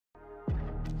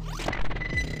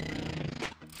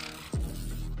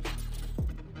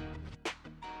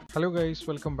Hello guys,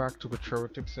 welcome back to Good Show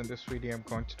Tips. In this video I'm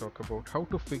going to talk about how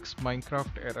to fix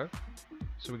Minecraft error.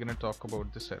 So we're going to talk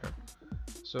about this error.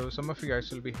 So some of you guys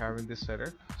will be having this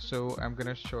error, so I'm going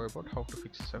to show about how to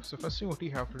fix this. So first thing what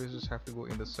you have to do is just have to go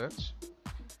in the search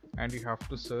and you have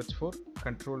to search for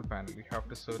control panel. You have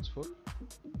to search for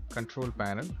control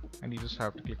panel and you just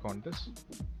have to click on this.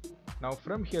 Now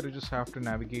from here you just have to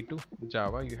navigate to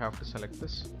Java. You have to select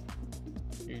this.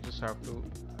 You just have to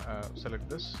select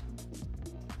this.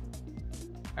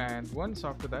 And once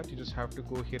after that you just have to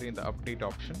go here in the update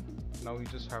option. Now you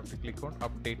just have to click on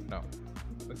update now,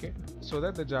 okay, so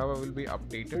that the Java will be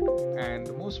updated,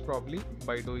 and most probably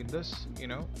by doing this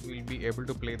we'll be able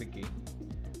to play the game.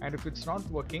 And if it's not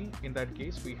working, in that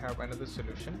case we have another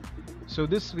solution. So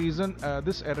this reason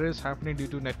this error is happening due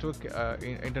to network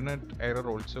internet error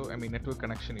also, network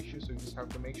connection issue. So you just have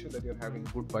to make sure that you're having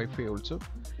good Wi-Fi also,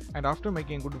 and after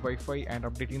making good Wi-Fi and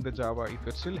updating the Java, if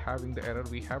you're still having the error,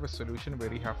 we have a solution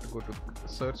where you have to go to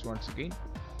search once again.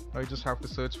 Now you just have to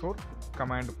search for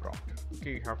command prompt.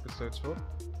 Okay, you have to search for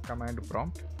command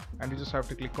prompt and you just have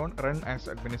to click on run as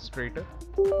administrator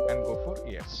and go for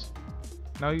yes.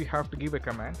 Now you have to give a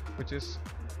command which is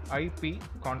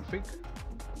ipconfig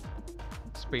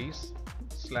space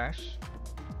slash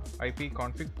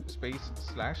ipconfig space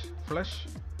slash flush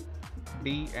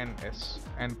DNS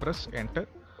and press enter.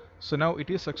 So now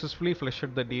it is successfully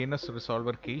flushed the DNS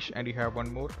resolver cache, and you have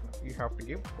one more you have to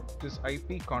give, this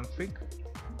ipconfig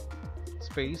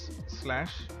space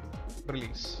slash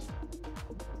release.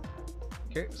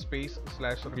 Okay, space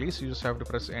slash release. You just have to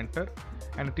press enter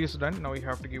and it is done. Now you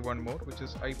have to give one more, which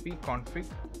is ipconfig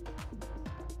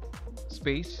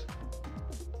space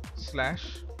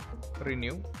slash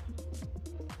renew.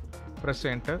 Press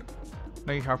enter.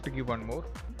 Now you have to give one more,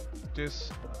 which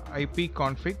is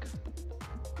ipconfig.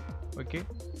 Okay,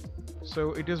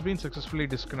 so it has been successfully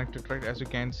disconnected, right? As you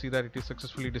can see that it is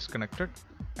successfully disconnected.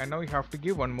 And now you have to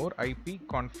give one more,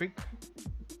 ipconfig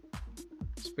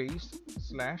space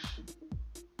slash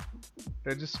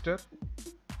register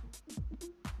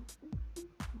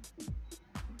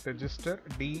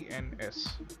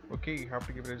DNS. Okay, you have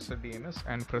to give register DNS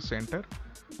and press enter.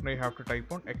 Now you have to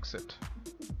type on exit.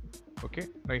 Okay,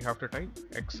 now you have to type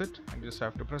exit and you just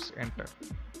have to press enter.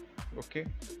 Okay,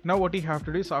 now what you have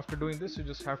to do is, after doing this, you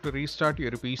just have to restart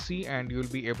your PC and you'll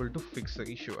be able to fix the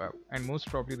issue out, and most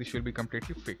probably this will be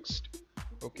completely fixed.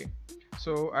 Okay,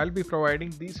 so I'll be providing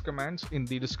these commands in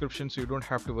the description, so you don't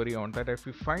have to worry on that. If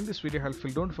you find this video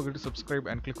helpful, don't forget to subscribe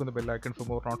and click on the bell icon for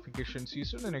more notifications. See you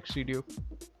soon in the next video.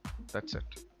 That's it.